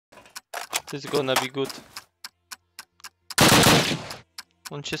It's gonna be good.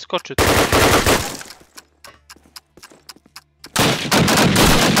 On się skoczy tu.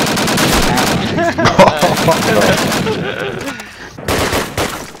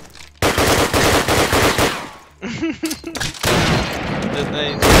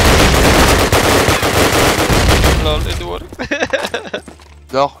 Lol, it worked.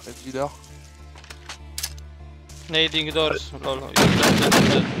 Door, NG door. Nading doors, lol.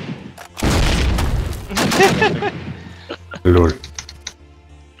 Lol.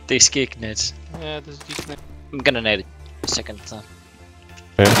 These kick nades. Yeah, this is deep. I'm gonna nade it a second time.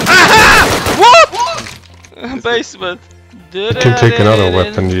 Yeah. What? Basement. You can take another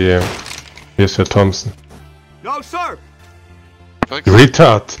weapon, yeah. Here's your Thompson. No, sir!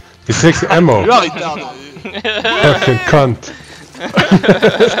 Retard! He takes ammo! You are retarded! Fucking cunt!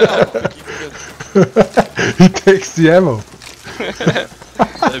 He takes the ammo!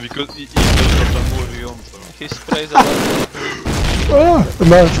 Yeah, because he does not move beyond, so. He sprays a lot. Oh,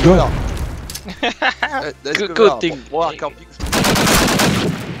 now it's gone! Good thing.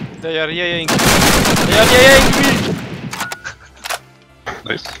 They are YEYE'ing. They are YEYE'ing me!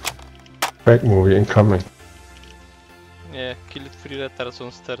 Nice. Back movie incoming. Yeah, killed 3 retards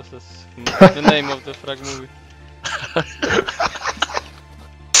on stairs. That's the name of the frag movie.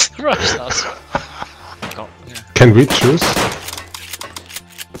 Rush us. Yeah. Can we choose?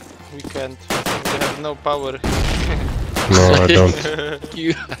 We can't. We have no power. No, I don't.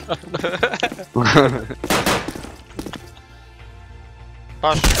 You.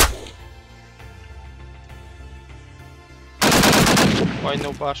 Bash. Why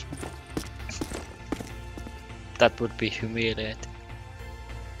no bash? That would be humiliating.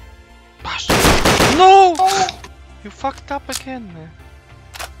 Bash! No! You fucked up again, man.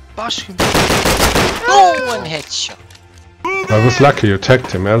 Bash him. No one headshot. I was lucky you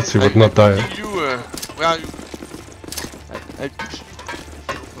tagged him, else he would not die. You, where are you? I push you.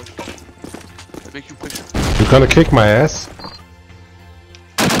 I make you push. You're gonna kick my ass?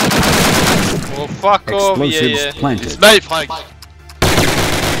 Oh, fuck off, yeah. planted. It's my frag!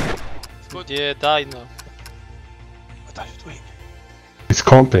 Yeah, die now. What are you doing? He's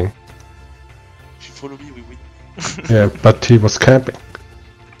camping. If you follow me, we win. Yeah, but he was camping.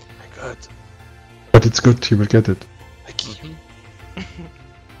 My god. But it's good, he will get it. I kill you. I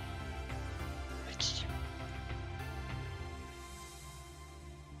kill you.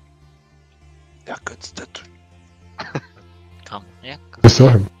 Yeah, good stat. Come, yeah. You saw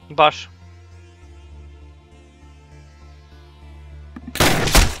him. Bash.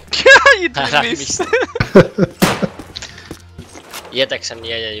 You did I miss. missed. Yetex and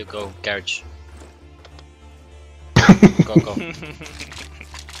yeah, you go garage. Go, go.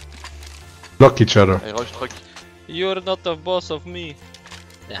 Block each other. I rush truck. You're not the boss of me.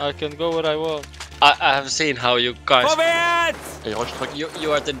 Yeah. I can go where I want. I have seen how you guys. I rush truck.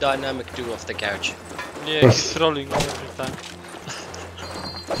 You are the dynamic duo of the garage. Yeah, he's trolling me every time.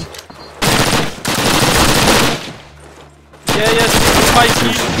 Yeah, yes, fight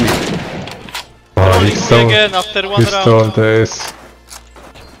me. Oh, Trolling he me stole, again after one he round. stole the ace.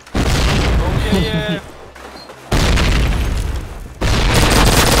 Oh, yeah, yeah.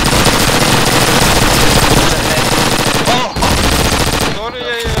 Sorry,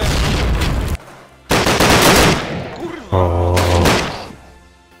 yeah, yeah. Kurwa, Oh.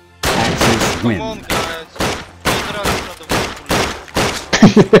 Axis come win. on, guys.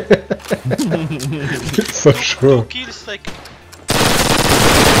 So sure. 2 kills, like.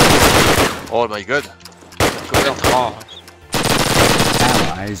 Oh my god.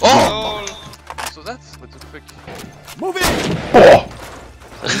 Allies win. Oh! So that's what the fuck. Move in! Oh!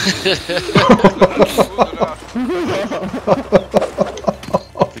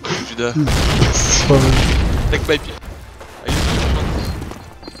 Take it, Judah. Sorry. Take my pie.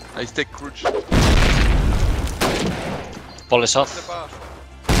 I take Crouch. Polish off.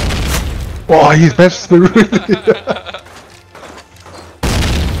 Oh, he bashed me really.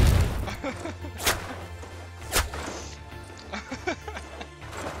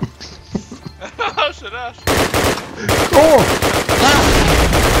 Rush, rush. Oh!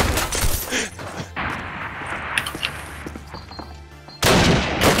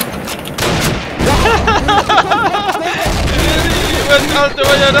 He went all the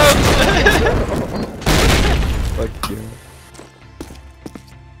way around. Fuck you.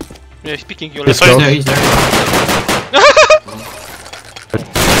 Yeah, he's picking you. Let's Let's go. He's there.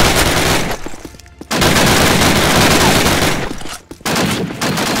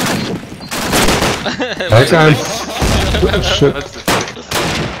 Hi guys. Shit.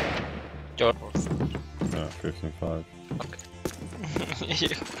 George. Yeah, 55.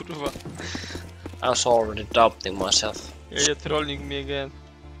 Yeah, kurwa. I was already doubting myself. Yeah, you're trolling me again.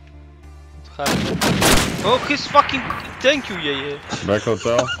 Oh, he's fucking. Thank you, yeah. Back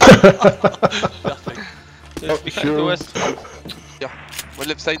hotel. Perfect. He's behind sure. the west. One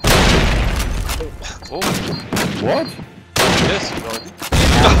left side. Oh, What? Yes.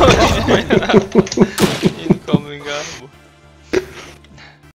 Incoming,